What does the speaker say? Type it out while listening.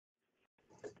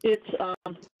It's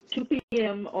 2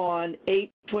 p.m. on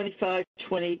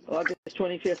 8/25/20, August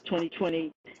 25th,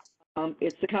 2020.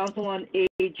 It's the Council on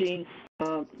Aging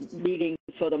meeting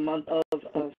for the month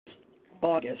of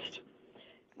August.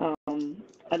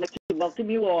 I'd like to welcome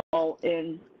you all.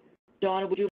 And Donna,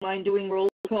 would you mind doing roll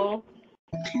call?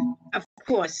 Of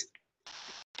course.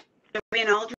 Joanne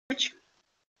Aldrich.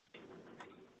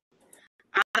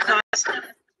 Arthur Costa.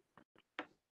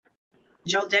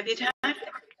 Joel Debutante.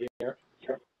 Here.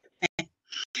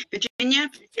 Virginia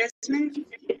Desmond.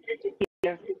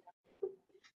 Here.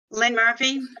 Lynn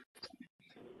Murphy.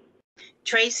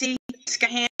 Tracy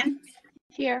Scahan.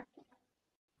 Here.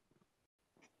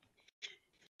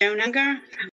 Joan Unger.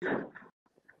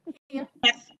 Here.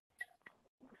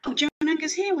 Oh, Joan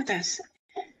Unger's here with us.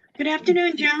 Good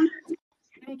afternoon, Joan.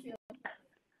 Thank you.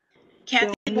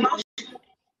 Kathy Walsh.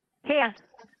 Here.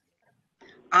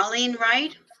 Arlene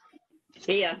Wright.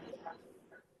 Here.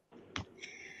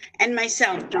 And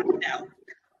myself, Donna Bell.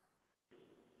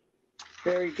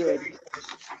 Very good.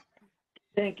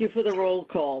 Thank you for the roll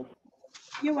call.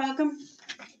 You're welcome.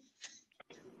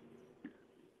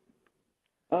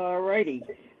 All righty.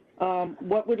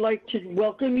 What would like to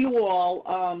welcome you all.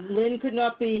 Lynn could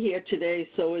not be here today,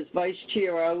 so as vice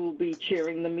chair, I will be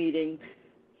chairing the meeting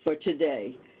for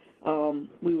today.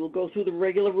 We will go through the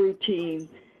regular routine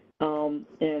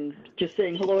and just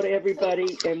saying hello to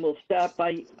everybody, and we'll start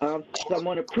by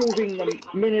someone approving the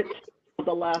minutes of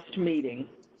the last meeting.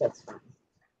 That's fine.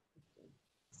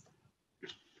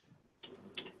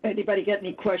 Anybody got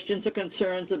any questions or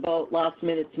concerns about last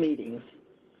minute's meetings?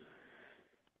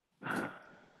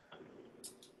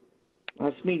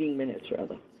 Last meeting minutes,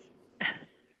 rather.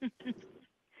 I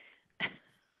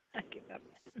give up.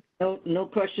 No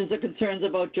questions or concerns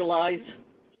about July's?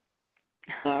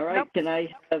 All right, Nope. Can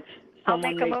I have I'll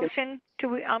someone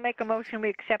make a motion we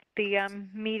accept the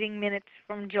meeting minutes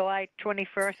from July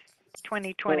 21st,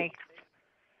 2020.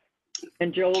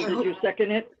 And Joel, did you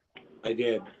second it? I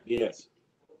did, yes.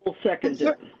 We'll second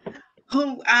it.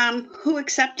 Who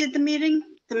accepted the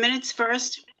minutes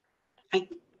first? I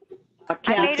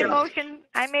Kathy.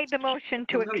 made the motion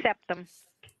to accept them.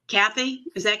 Kathy?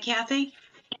 Is that Kathy?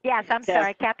 Yes, I'm Yes.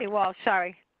 sorry, Kathy Walsh,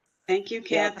 sorry. Thank you,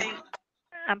 Kathy.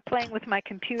 I'm playing with my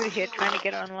computer here trying to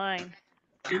get online.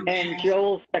 And Okay.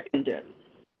 Joel seconded.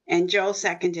 And Joel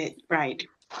seconded, right.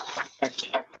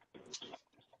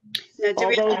 Now, do All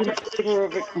we- those in favor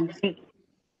of accepting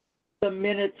the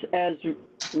minutes as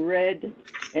read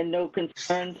and no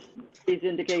concerns, please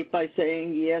indicate by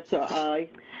saying yes or aye.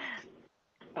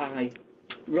 Aye.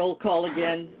 Roll call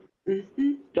again.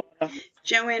 Mhm. Donna.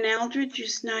 Joanne Eldridge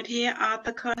is not here.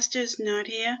 Arthur Costa is not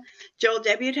here. Joel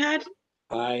Debutante.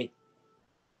 Aye.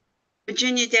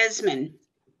 Virginia Desmond.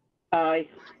 Aye.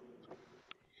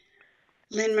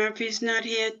 Lynn Murphy's not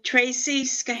here. Tracy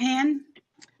Scahan.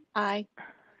 Aye.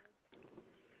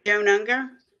 Joan Unger.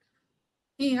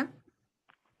 Here.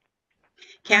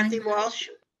 Kathy Walsh.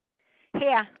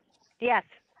 Here, yes.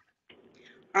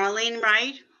 Arlene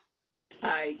Wright.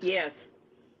 Aye, yes.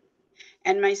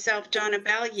 And myself, Donna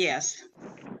Bell, yes.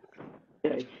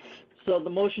 Okay. So the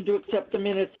motion to accept the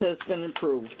minutes has been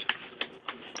approved.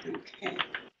 Okay.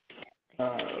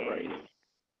 All right.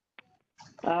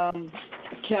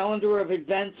 Calendar of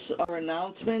events or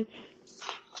announcements.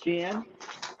 Jan?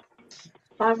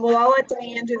 Well, I'll let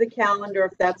Diane do the calendar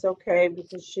if that's okay,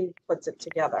 because she puts it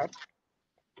together.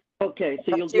 Okay,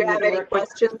 so you'll Do you give me have any direct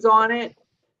questions on it?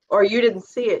 Or you didn't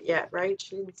see it yet, right?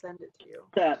 She didn't send it to you.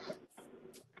 that.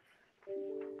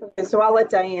 Okay, so I'll let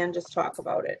Diane just talk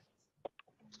about it.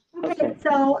 Okay,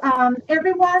 so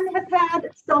everyone has had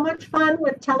so much fun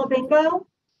with Telebingo.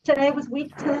 Today was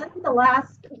week 10, the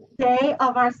last day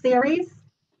of our series.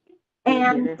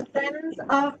 And the Friends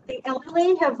of the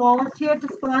Elderly have volunteered to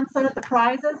sponsor the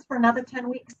prizes for another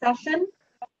 10-week session.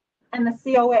 And the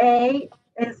COA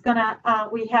is gonna,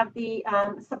 we have the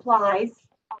supplies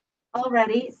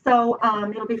already. So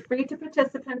it'll be free to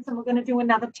participants, and we're gonna do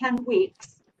another 10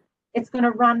 weeks. It's gonna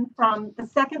run from the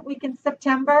second week in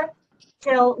September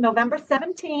till November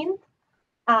 17th.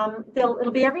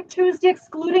 It'll be every Tuesday,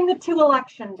 excluding the 2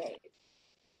 election days.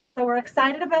 So we're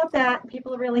excited about that.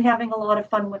 People are really having a lot of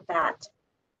fun with that.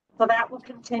 So that will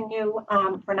continue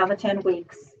for another 10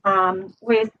 weeks.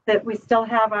 We still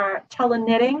have our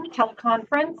tele-knitting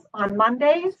teleconference on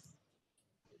Mondays.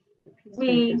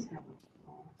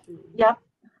 Yep,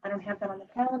 I don't have that on the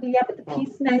calendar yet, but the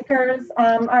Peacemakers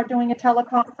are doing a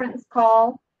teleconference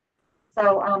call.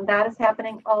 So that is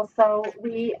happening also.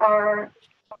 We are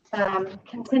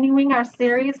continuing our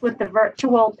series with the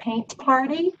virtual paint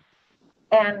party.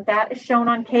 And that is shown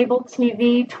on cable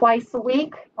TV twice a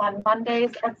week on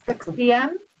Mondays at 6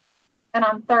 p.m. and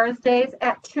on Thursdays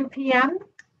at 2 p.m.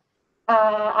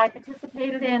 I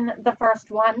participated in the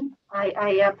first one.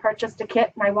 I purchased a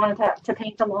kit and I wanted to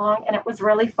paint along, and it was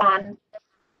really fun.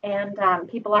 And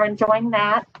people are enjoying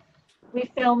that. We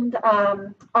filmed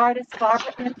artist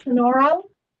Barbara Antonoro,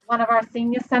 one of our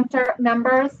senior center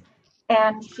members,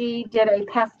 and she did a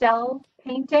pastel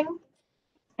painting,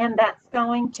 and that's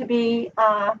going to be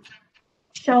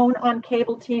shown on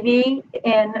cable TV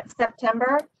in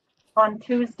September on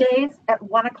Tuesdays at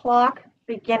 1 o'clock,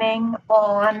 beginning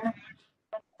on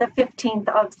the 15th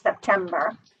of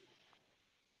September.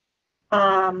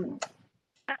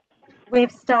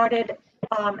 We've started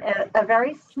a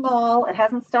very small, it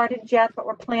hasn't started yet, but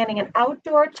we're planning an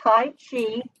outdoor Tai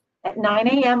Chi at 9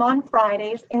 a.m. on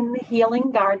Fridays in the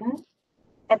Healing Garden.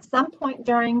 At some point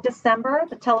during December,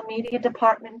 the telemedia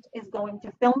department is going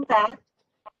to film that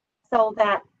so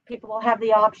that people will have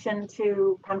the option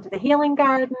to come to the Healing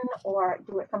Garden or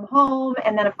do it from home.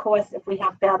 And then, of course, if we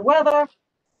have bad weather,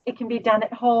 it can be done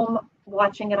at home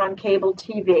watching it on cable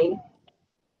TV.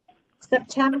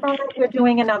 September, we're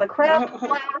doing another craft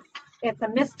class. It's a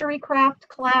mystery craft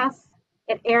class.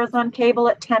 It airs on cable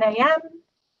at 10 a.m.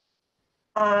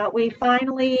 We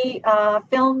finally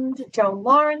filmed Joan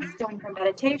Lawrence doing her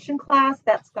meditation class.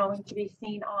 That's going to be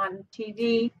seen on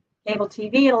TV, cable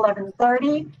TV at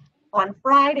 11:30 on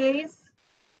Fridays.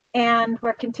 And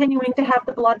we're continuing to have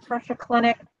the blood pressure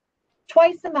clinic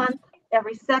twice a month,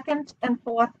 every second and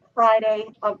fourth Friday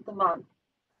of the month.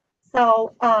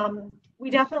 So we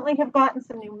definitely have gotten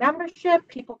some new membership.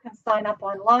 People can sign up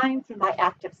online through my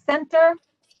Active Center.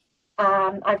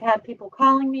 I've had people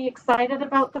calling me excited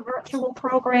about the virtual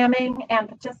programming and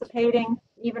participating,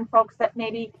 even folks that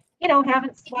maybe,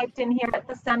 haven't swiped in here at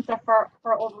the center for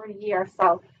over a year.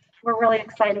 So we're really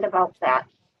excited about that.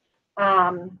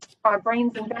 Our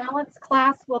Brains and Balance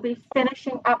class will be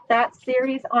finishing up that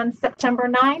series on September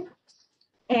 9th.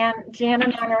 And Jan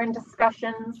and I are in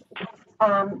discussions with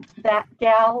that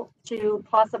gal to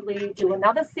possibly do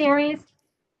another series.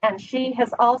 And she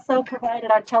has also provided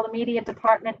our telemedia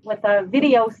department with a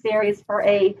video series for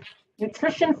a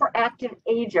Nutrition for Active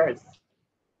Agers.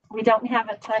 We don't have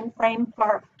a time frame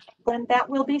for when that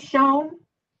will be shown.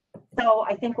 So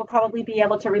I think we'll probably be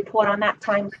able to report on that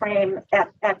time frame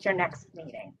at your next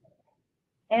meeting.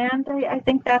 And I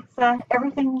think that's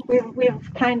everything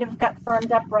we've kind of got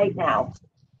firmed up right now.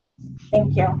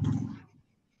 Thank you.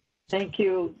 Thank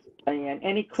you, Diane.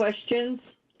 Any questions?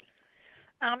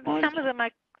 Some of them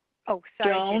oh,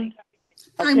 sorry, Joan? Jenny.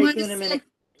 I'll I take want you to in a say, minute.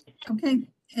 okay,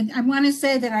 and I want to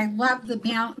say that I love the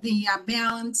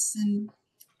balance and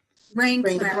brain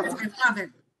Brain class. class. I love it.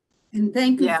 And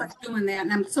thank you Yeah. for doing that.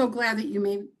 And I'm so glad that you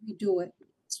made me do it.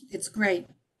 It's great.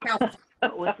 Help.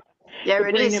 There The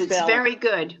it brain is. It's imbalance. very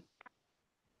good.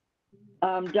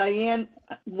 Diane,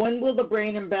 when will the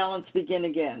brain imbalance begin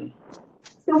again?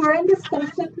 So we're in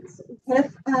discussions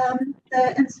with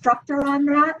the instructor on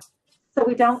that. So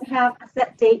we don't have a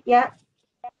set date yet.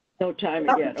 No time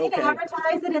But we yet, did okay.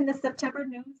 advertise it in the September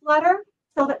newsletter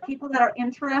so that people that are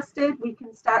interested, we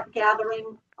can start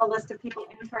gathering a list of people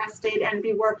interested and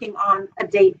be working on a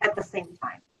date at the same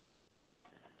time.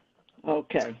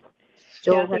 Okay.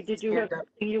 Joel Kathy, has did his you have hand up.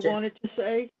 something you wanted to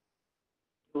say?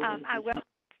 I will,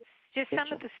 just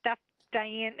some of the stuff,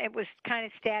 Diane, it was kind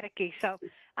of staticky. So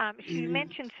she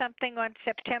mentioned something on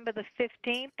September the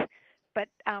 15th, but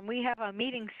we have a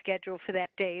meeting scheduled for that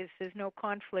day. There's no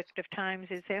conflict of times,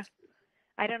 is there?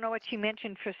 I don't know what she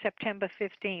mentioned for September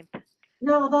 15th.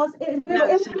 No, it No,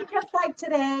 was so- just like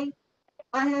today.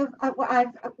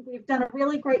 We've done a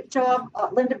really great job.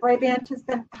 Linda Brabant has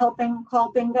been helping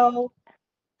call bingo.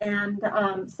 And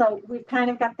so we've kind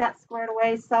of got that squared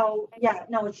away. So yeah,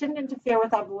 no, it shouldn't interfere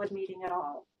with our board meeting at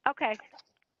all. Okay,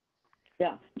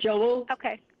 Yeah, Joel?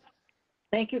 okay,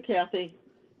 Thank you, Kathy.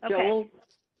 okay. Joel?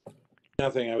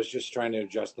 Nothing. I was just trying to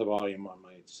adjust the volume on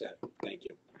my set. Thank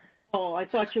you. Oh, I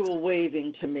thought you were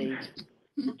waving to me.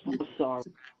 I'm sorry.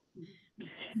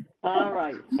 All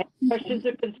right.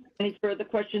 Any further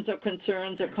questions or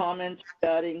concerns or comments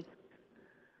regarding?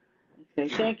 Okay,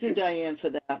 thank you, Diane,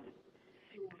 for that.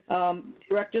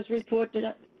 Director's report,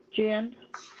 Jan?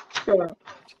 Sure.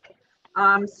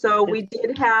 So we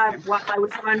did have, while I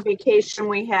was on vacation,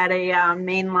 we had a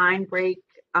main line break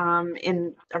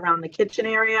in around the kitchen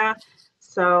area.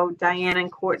 So Diane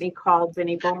and Courtney called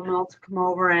Vinnie Bowmill to come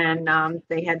over, and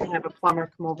they had to have a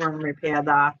plumber come over and repair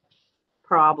the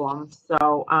problem.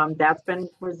 So that's been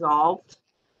resolved.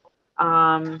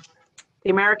 The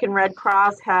American Red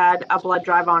Cross had a blood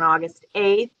drive on August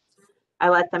 8th. I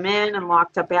let them in and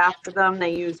locked up after them.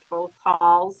 They used both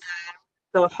halls.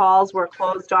 The halls were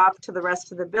closed off to the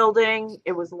rest of the building.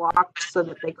 It was locked so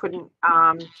that they couldn't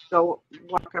go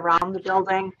walk around the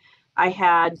building. I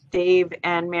had Dave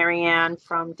and Marianne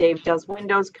from Dave Does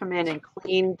Windows come in and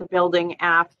clean the building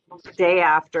the day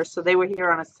after. So they were here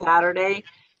on a Saturday,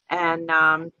 and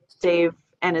Dave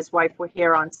and his wife were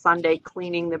here on Sunday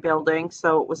cleaning the building.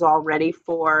 So it was all ready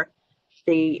for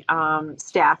the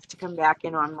staff to come back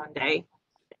in on Monday.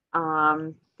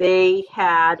 They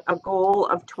had a goal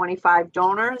of 25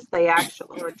 donors. They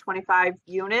actually, or 25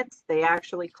 units. They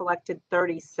actually collected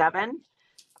 37.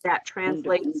 That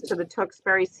translates to the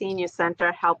Tewksbury Senior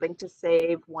Center helping to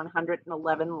save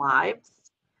 111 lives.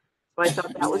 So I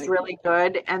thought that was really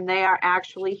good. And they are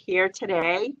actually here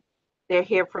today. They're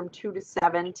here from 2 to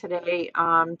 7 today,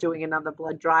 doing another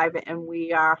blood drive, and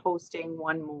we are hosting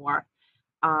one more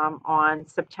on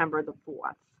September the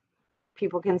 4th.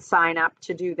 People can sign up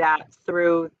to do that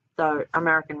through the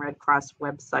American Red Cross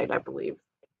website, I believe.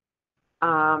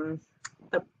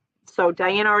 So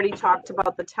Diane already talked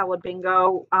about the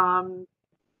telebingo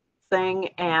thing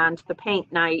and the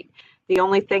paint night. The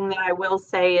only thing that I will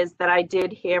say is that I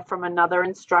did hear from another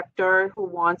instructor who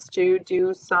wants to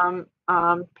do some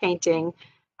painting,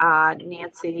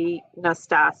 Nancy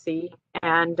Nastasi,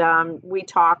 and we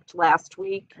talked last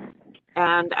week,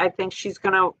 and I think she's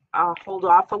going to hold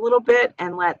off a little bit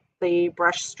and let the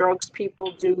brush strokes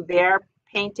people do their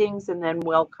paintings, and then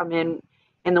we'll come in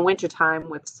the wintertime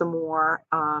with some more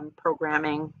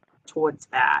programming towards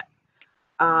that.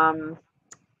 And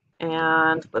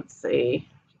let's see,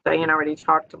 Diane already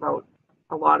talked about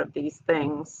a lot of these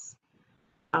things.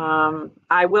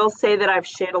 I will say that I've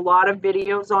shared a lot of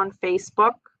videos on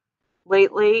Facebook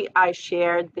lately. I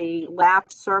shared the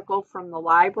Laugh Circle from the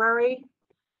library.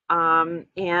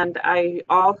 And I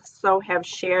also have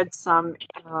shared some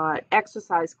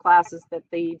exercise classes that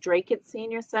the Dracut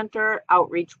Senior Center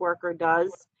outreach worker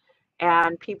does,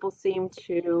 and people seem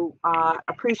to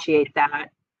appreciate that.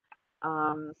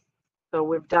 So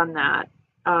we've done that.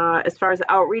 As far as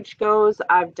outreach goes,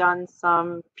 I've done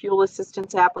some fuel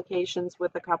assistance applications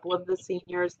with a couple of the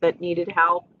seniors that needed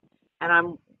help, and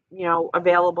I'm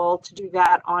available to do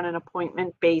that on an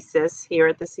appointment basis here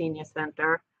at the Senior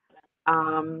Center.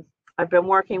 I've been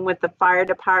working with the fire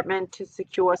department to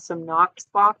secure some Knox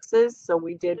boxes. So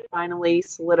we did finally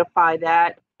solidify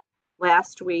that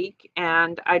last week,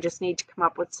 and I just need to come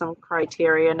up with some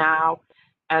criteria now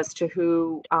as to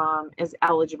who is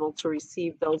eligible to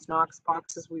receive those Knox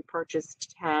boxes. We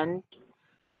purchased 10.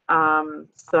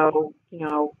 So,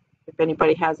 if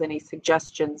anybody has any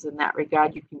suggestions in that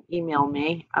regard, you can email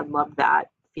me. I'd love that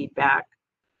feedback.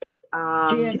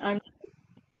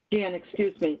 Jan,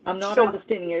 excuse me. I'm not Sure.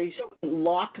 understanding. Are you saying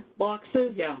lock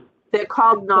boxes? Yeah. They're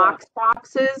called Knox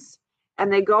boxes,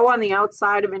 and they go on the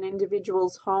outside of an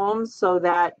individual's home, so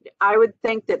that I would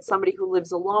think that somebody who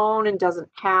lives alone and doesn't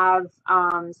have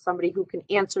somebody who can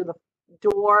answer the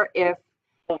door if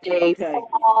they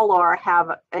fall or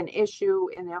have an issue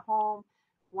in their home.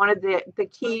 One of the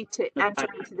key to enter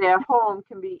into their home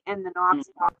can be in the Knox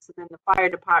box, and then the fire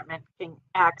department can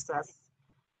access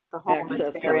the home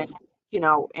if they're in,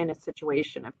 in a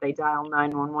situation, if they dial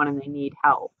 911 and they need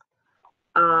help.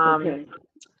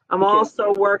 I'm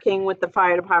also working with the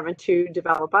fire department to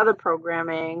develop other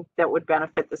programming that would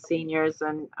benefit the seniors,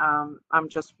 and I'm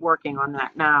just working on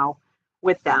that now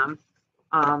with them.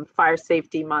 Fire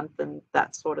Safety Month and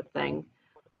that sort of thing.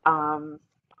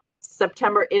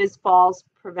 September is Falls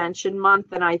Prevention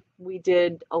Month, and we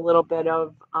did a little bit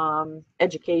of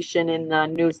education in the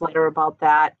newsletter about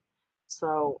that.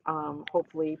 So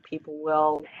hopefully people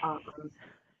will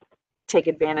take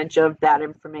advantage of that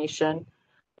information.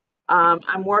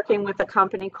 I'm working with a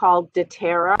company called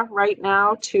Deterra right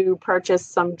now to purchase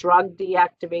some drug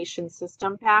deactivation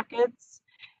system packets,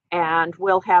 and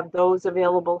we'll have those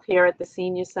available here at the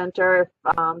Senior Center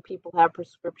if people have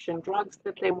prescription drugs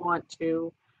that they want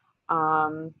to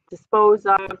dispose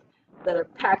of. The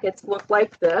packets look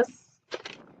like this,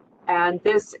 and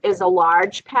this is a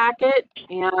large packet,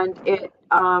 and it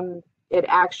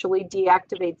actually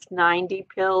deactivates 90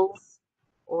 pills,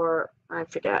 or I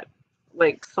forget,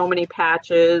 like so many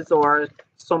patches or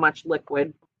so much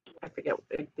liquid. I forget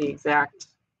the exact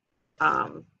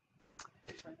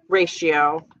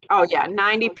ratio. Oh yeah,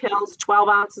 90 pills, 12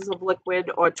 ounces of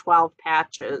liquid, or 12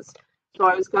 patches. So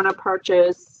I was going to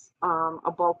purchase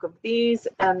a bulk of these,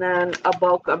 and then a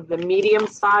bulk of the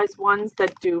medium-sized ones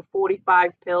that do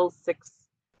 45 pills, 6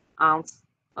 ounce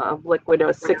of liquid,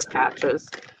 or 6 patches.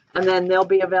 And then they'll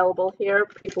be available here.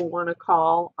 People want to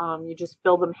call. You just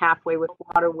fill them halfway with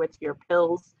water with your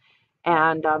pills,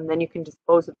 and then you can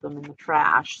dispose of them in the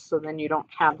trash. So then you don't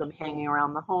have them hanging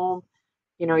around the home.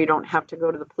 you don't have to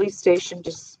go to the police station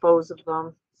to dispose of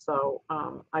them. So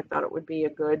I thought it would be a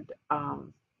good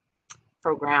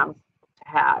program to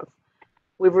have.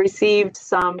 We've received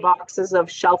some boxes of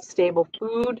shelf-stable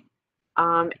food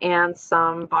and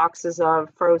some boxes of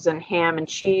frozen ham and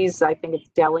cheese. I think it's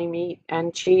deli meat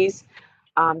and cheese.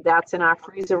 That's in our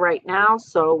freezer right now,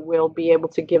 so we'll be able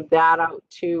to give that out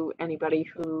to anybody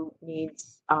who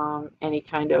needs any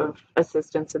kind of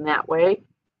assistance in that way.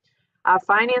 Our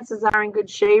finances are in good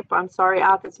shape. I'm sorry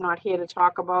Arthur's not here to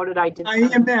talk about it. I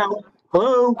am now.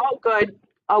 Hello? Oh, good.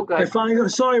 Oh, I good. finally got,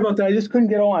 sorry about that. I just couldn't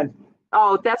get on.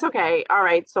 Oh, that's okay. All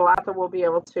right. So Arthur will be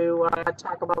able to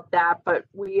talk about that, but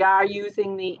we are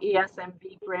using the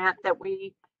ESMB grant that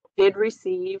we did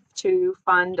receive to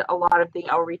fund a lot of the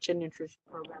outreach and nutrition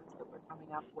programs that we're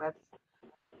coming up with.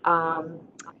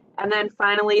 And then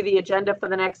finally, the agenda for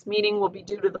the next meeting will be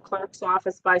due to the clerk's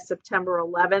office by September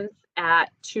 11th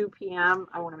at 2 p.m.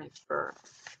 I want to make sure.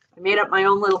 I made up my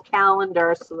own little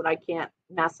calendar so that I can't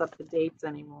mess up the dates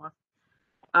anymore.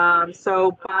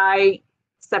 So by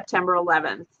September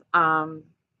 11th,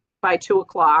 by 2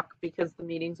 o'clock, because the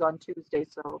meeting's on Tuesday.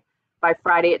 So by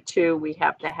Friday at 2, we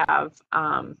have to have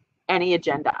any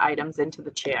agenda items into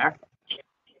the chair.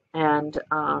 And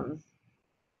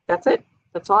that's it.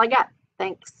 That's all I got.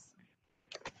 Thanks.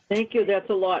 Thank you. That's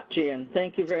a lot, Jan.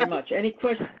 Thank you very much. Any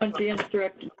questions on Jan's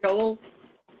director, Joel?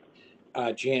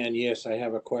 Jan, yes, I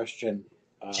have a question.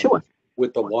 Sure.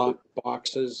 With the lock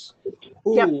boxes,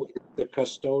 who Yep. is the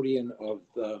custodian of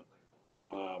the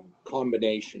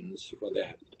combinations for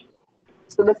that?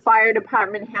 So the fire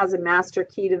department has a master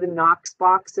key to the Knox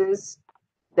boxes.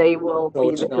 They will So be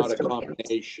it's the not a custodians.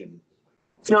 combination.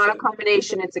 It's not a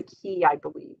combination, it's a key, I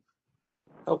believe.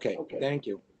 Okay, thank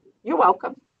you. You're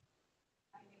welcome.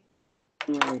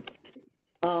 All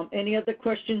right. Any other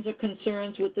questions or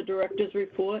concerns with the director's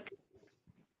report?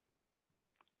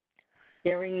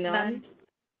 Hearing none? None.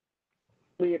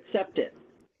 We accept it.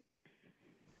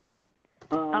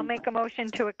 I'll make a motion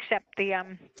to accept the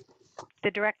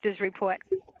director's report.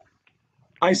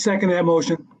 I second that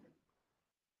motion.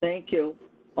 Thank you.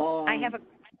 I have a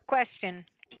question.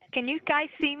 Can you guys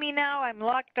see me now? I'm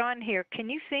locked on here. Can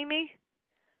you see me?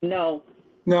 No,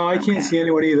 No, I can't see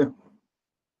anyone either.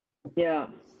 yeah,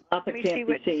 Arthur Let me see can't be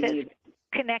what it seen says. either.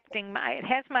 Connecting my, it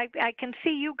has my, I can see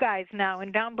you guys now,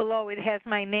 and down below it has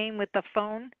my name with the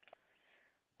phone.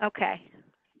 Okay.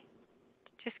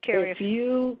 Just curious. If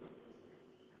you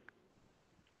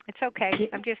It's okay.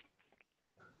 I'm just,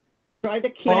 try the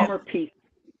camera piece,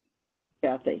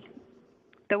 Kathy,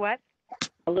 the what?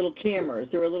 a little camera. Is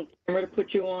there a little camera to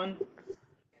put you on?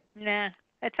 Nah,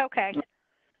 it's okay.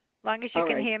 Long as you All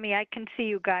can right. hear me, I can see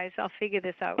you guys. I'll figure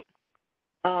this out.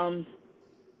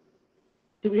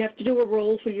 Do we have to do a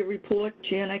roll for your report,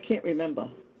 Jan? I can't remember.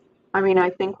 I mean,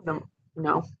 I think,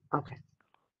 no, okay.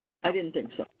 I didn't think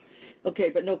so.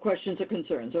 Okay, but no questions or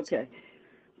concerns, okay.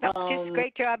 Just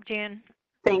great job, Jan.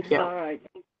 Thank you. All right.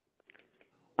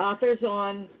 Arthur's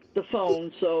on the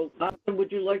phone, so Arthur,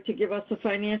 would you like to give us a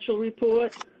financial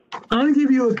report? I'm gonna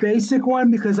give you a basic one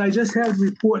because I just have the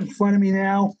report in front of me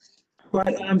now,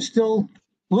 but I'm still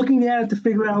looking at it to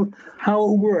figure out how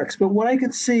it works. But what I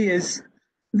can see is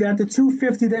that the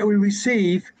 250 that we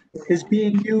receive is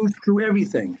being used through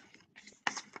everything.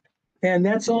 And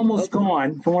that's almost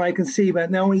gone from what I can see,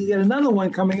 but now we get another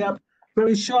one coming up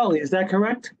very shortly. Is that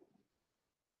correct?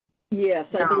 Yes,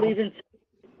 I No. believe in,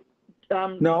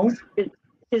 No, is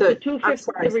So, the I'm 250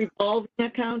 sorry. the revolving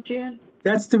account, Jan?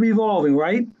 that's the revolving,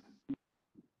 right?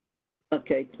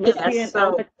 Okay, Yes,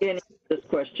 I'll so- let Jan answer this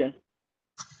question.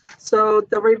 So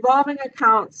the revolving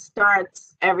account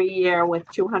starts every year with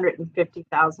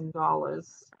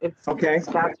 $250,000. Okay.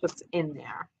 That's what's in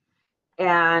there.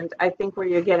 And I think where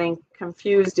you're getting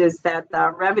confused is that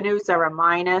the revenues are a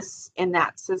minus in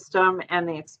that system and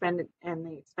the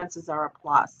expenses are a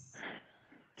plus.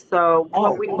 So Oh,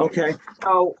 what we, okay.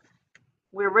 so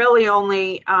we're really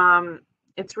only,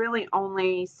 it's really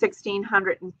only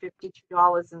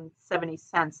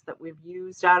 $1,652.70 that we've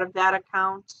used out of that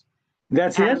account.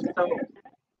 That's it? And so,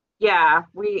 yeah,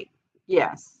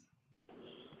 yes.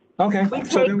 Okay. We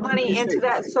So take then what do money you into say?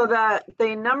 that, so the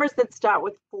numbers that start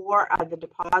with 4 are the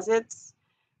deposits.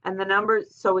 And the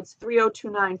numbers, so it's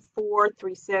 30294,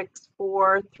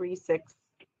 364,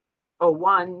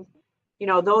 3601.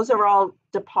 Those are all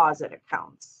deposit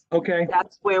accounts. Okay,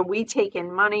 That's where we take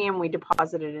in money and we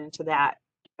deposit it into that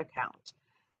account.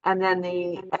 And then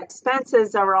the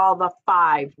expenses are all the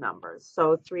 5 numbers.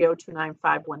 So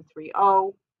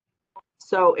 30295,130.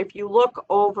 So if you look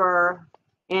over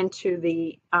into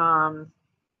the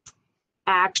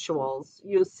actuals,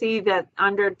 you'll see that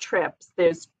under trips,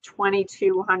 there's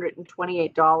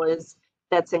 $2,228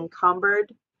 that's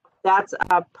encumbered. That's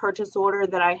a purchase order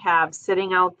that I have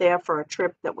sitting out there for a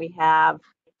trip that we have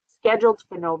scheduled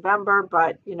for November,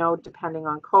 but you know, depending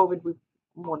on COVID, we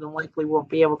more than likely won't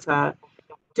be able to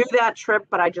do that trip,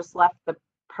 but I just left the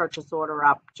purchase order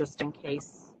up just in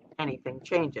case anything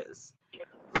changes,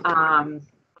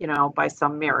 you know, by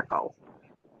some miracle.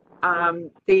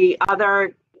 The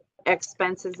other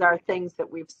expenses are things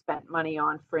that we've spent money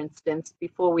on. For instance,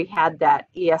 before we had that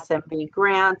ESMB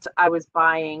grant, I was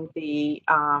buying the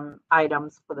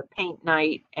items for the paint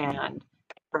night and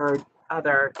for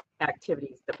other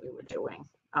activities that we were doing.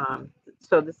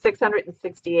 So the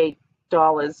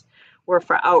 $668 were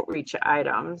for outreach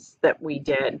items that we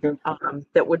did,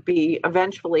 that would be,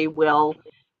 eventually will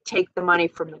take the money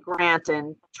from the grant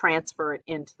and transfer it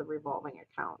into the revolving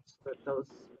account. So those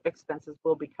expenses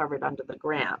will be covered under the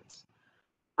grant.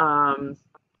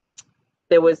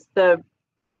 There was the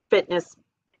fitness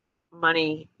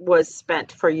money was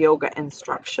spent for yoga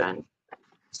instruction.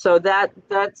 So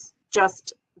that's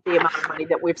just the amount of money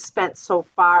that we've spent so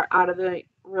far out of the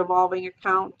revolving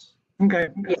account. Okay.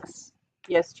 Yes.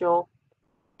 Yes, Joel.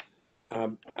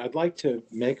 I'd like to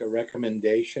make a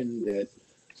recommendation that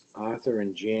Arthur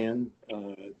and Jan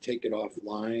take it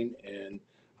offline, and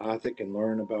Arthur can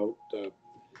learn about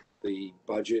the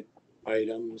budget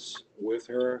items with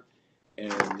her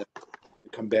and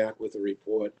come back with a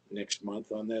report next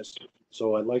month on this.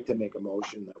 So I'd like to make a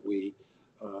motion that we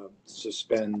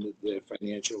suspend the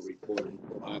financial report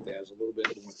until Arthur has a little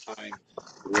bit more time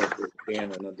to work with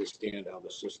Jan and understand how the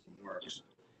system works,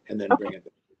 and then bring it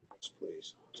back to us,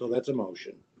 please. So that's a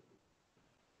motion.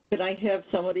 Could I have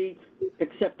somebody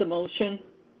accept the motion?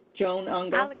 Joan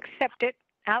Unger? I'll accept it.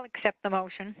 I'll accept the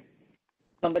motion.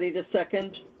 Somebody to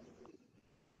second?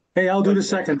 Hey, I'll do the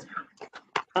second.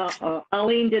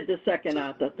 Arlene did the second,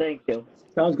 Arthur. Thank you.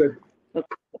 Sounds good.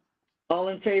 All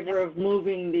in favor of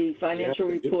moving the financial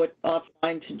report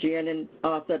offline to Jan and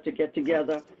Arthur to get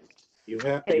together? You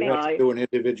have Say to aye. do an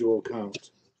individual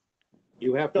count.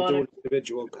 You have to do Donna? an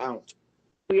individual count.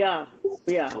 We are.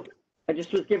 I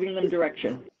just was giving them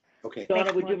direction. Okay. Donna,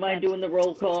 Makes would you more mind sense. doing the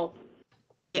roll call?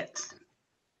 Yes.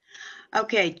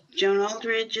 Okay, Joan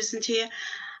Aldridge isn't here.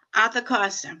 Arthur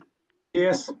Costa,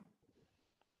 Yes.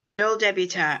 Joel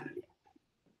Debutante.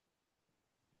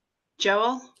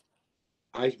 Joel?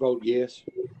 I vote yes.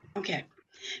 Okay.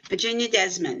 Virginia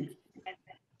Desmond,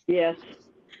 Yes.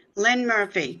 Lynn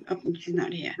Murphy, oh, she's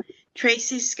not here.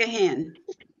 Tracy Scahan,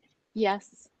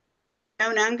 Yes.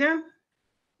 Joan Unger,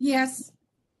 Yes.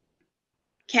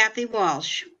 Kathy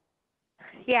Walsh,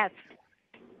 Yes.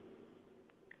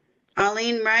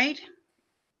 Arlene Wright,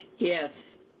 Yes.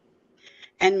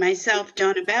 and myself,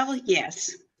 Donna Bell,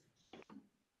 yes.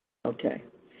 Okay.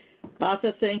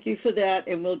 Arthur, thank you for that,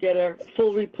 and we'll get a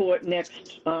full report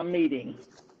next meeting.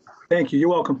 Thank you. You're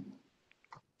welcome.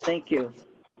 Thank you.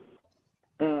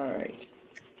 All right.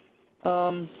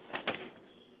 So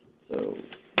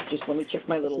just let me check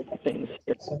my little things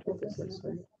here.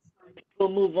 We'll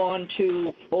move on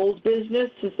to old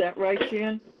business. Is that right,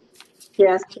 Jan?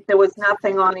 Yes, there was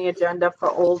nothing on the agenda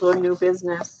for old or new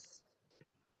business.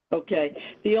 Okay.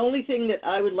 The only thing that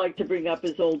I would like to bring up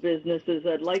as old business is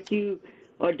I'd like you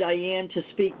or Diane to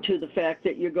speak to the fact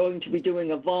that you're going to be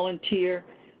doing a volunteer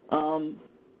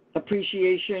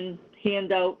appreciation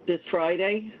handout this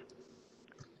Friday.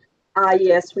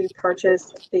 Yes, we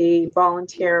purchased the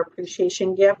volunteer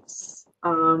appreciation gifts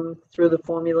through the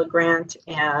formula grant,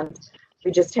 and we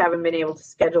just haven't been able to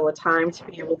schedule a time to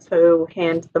be able to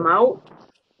hand them out.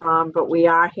 But we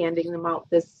are handing them out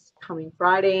this coming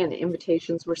Friday, and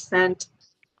invitations were sent.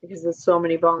 Because there's so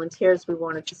many volunteers, we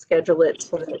wanted to schedule it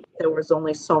so that there was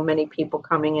only so many people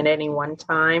coming at any one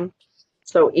time.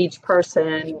 So each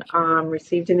person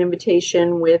received an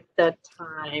invitation with the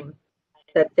time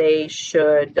that they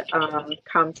should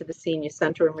come to the senior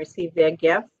center and receive their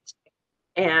gift.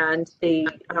 And the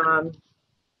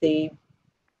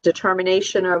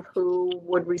determination of who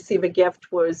would receive a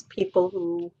gift was people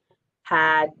who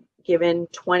had given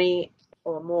 20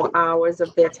 or more hours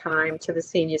of their time to the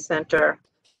senior center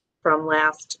from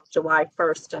last July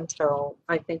 1st until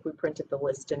I think we printed the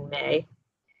list in May.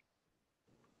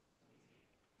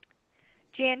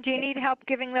 Jan, do you need help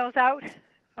giving those out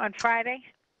on Friday?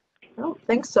 I don't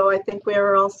think so. I think we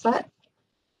are all set.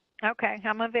 Okay,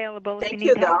 I'm available if you Thank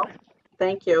you, need help. though.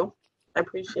 Thank you. I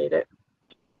appreciate it.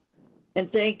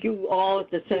 And thank you all at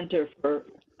the center for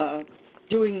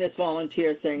doing this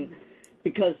volunteer thing,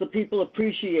 because the people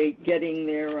appreciate getting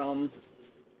their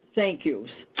thank yous.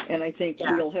 And I think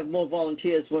Yeah. we'll have more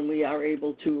volunteers when we are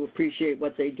able to appreciate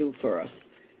what they do for us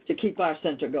to keep our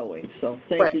center going. So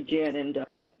thank Right. you, Jan and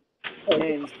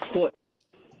Court.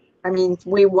 I mean,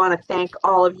 we want to thank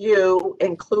all of you,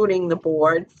 including the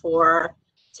board, for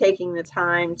taking the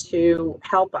time to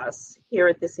help us here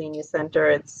at the senior center.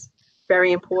 It's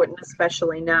very important,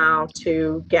 especially now,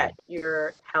 to get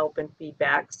your help and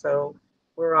feedback. So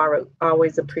we're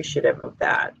always appreciative of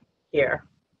that here.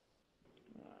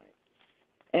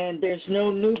 And there's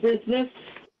no new business?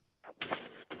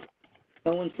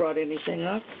 No one's brought anything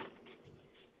up?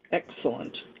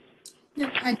 Excellent.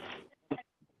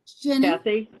 Jenny,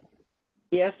 Kathy?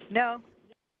 Yes? No,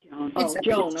 Oh, It's-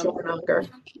 Joan, Joan Unger.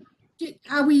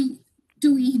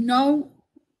 do we know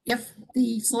if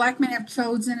the selectmen have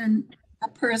chosen a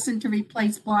person to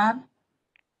replace Bob?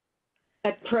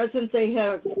 at present, they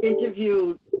have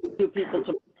interviewed two people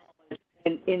to,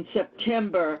 and in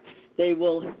September, they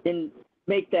will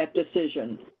make that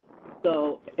decision.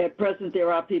 So at present,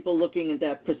 there are people looking at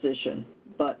that position,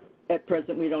 but at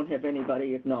present, we don't have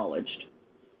anybody acknowledged.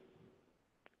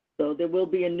 So there will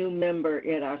be a new member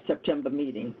in our September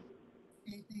meeting.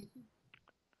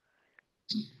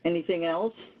 Anything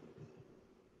else?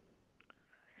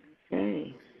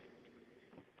 Okay.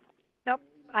 nope.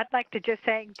 I'd like to just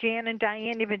say, Jan and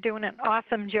Diane, you've been doing an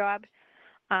awesome job.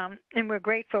 And we're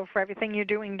grateful for everything you're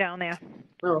doing down there.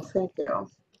 Oh, thank you.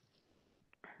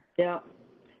 Yeah.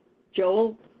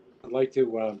 Joel? I'd like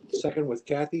to second what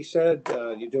Kathy said.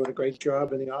 You're doing a great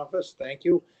job in the office. Thank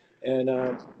you. And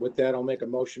with that, I'll make a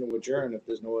motion to adjourn if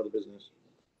there's no other business.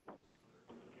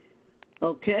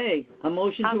 Okay, a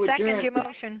motion I'll to second adjourn. your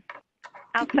motion.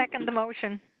 I'll second the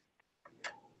motion.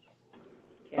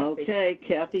 Okay,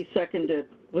 Kathy seconded.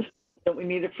 Don't we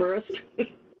need it first?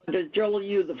 Does Joel,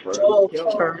 you the first? Joel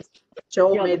first.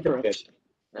 Joel You're made the first.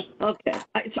 Okay,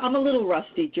 I'm a little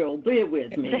rusty, Joel, bear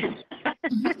with me.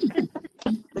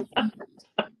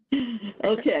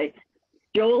 Okay,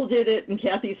 Joel did it and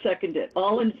Kathy seconded it.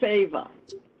 All in favor?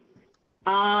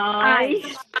 Aye.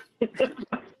 We don't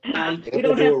have to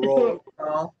do a roll.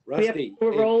 roll. We have to Rusty. do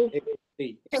a roll?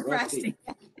 Hey, Rusty. Rusty.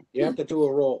 You have to do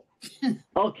a roll.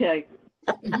 Okay.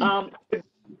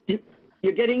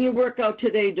 You're getting your workout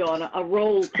today, Donna. A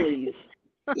roll, please.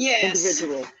 Yes.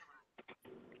 Individual.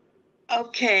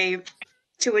 Okay,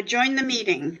 to adjourn the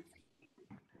meeting.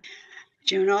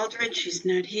 Joan Aldridge, she's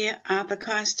not here. Arthur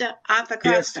Costa. Arthur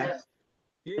Yes. Costa.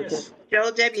 Yes.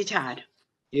 Joel Debutard.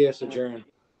 Yes, adjourn.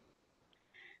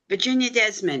 Virginia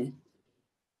Desmond.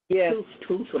 Yes.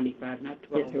 2:25, not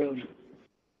 12.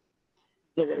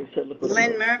 Nobody said look what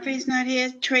Lynn Murphy's not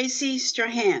here. Tracy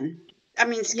Strahan.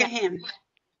 Strahan.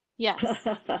 Yes.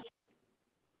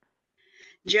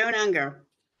 Joan Unger.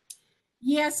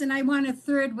 Yes, and I want to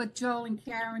third what Joel and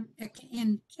Karen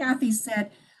and Kathy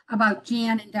said about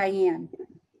Jan and Diane.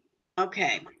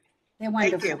 Okay, They're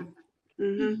thank wonderful.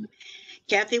 you.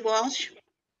 Kathy Walsh.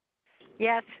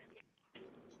 Yes.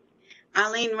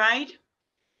 Arlene Wright.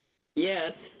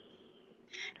 Yes.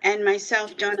 And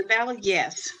myself, Donna Bell.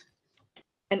 Yes.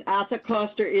 And Arthur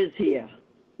Costa is here.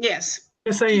 Yes.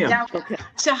 Yes, I am. Now, Okay.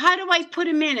 so how do I put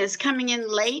him in? As coming in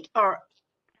late or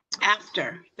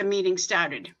after the meeting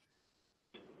started?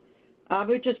 I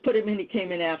would just put him in, he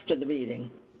came in after the meeting.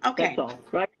 Okay, That's all,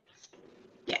 right?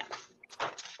 yeah.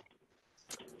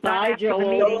 Not Bye, after the Joel.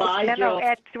 meeting. Bye, No,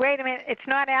 Joel. wait a minute. It's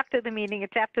not after the meeting.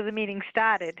 It's after the meeting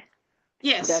started.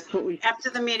 Yes, That's what we, after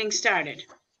the meeting started.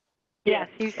 Yes,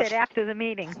 you said after the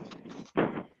meeting.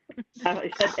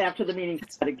 I said after the meeting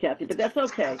started, Kathy, but that's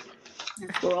okay.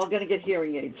 We're all gonna get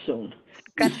hearing aids soon.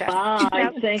 Gotcha. Bye,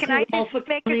 Now, thank can I you all just for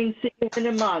make a- coming, see you in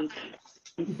a month.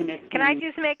 Can I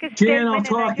just make a Jan, statement? I'll And I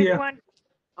talk to just you. want,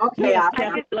 Okay, Yes, Arthur,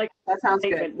 Kathy, like, that sounds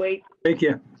good. statement, wait, Thank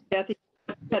you. Kathy,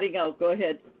 cutting out, go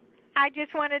ahead. I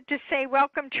just wanted to say,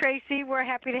 welcome, Tracy. We're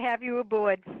happy to have you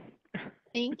aboard.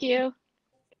 Thank you.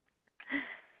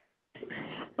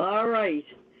 All right.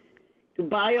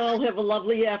 Goodbye, all, have a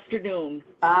lovely afternoon.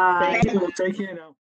 Bye. Thank you. Take care now.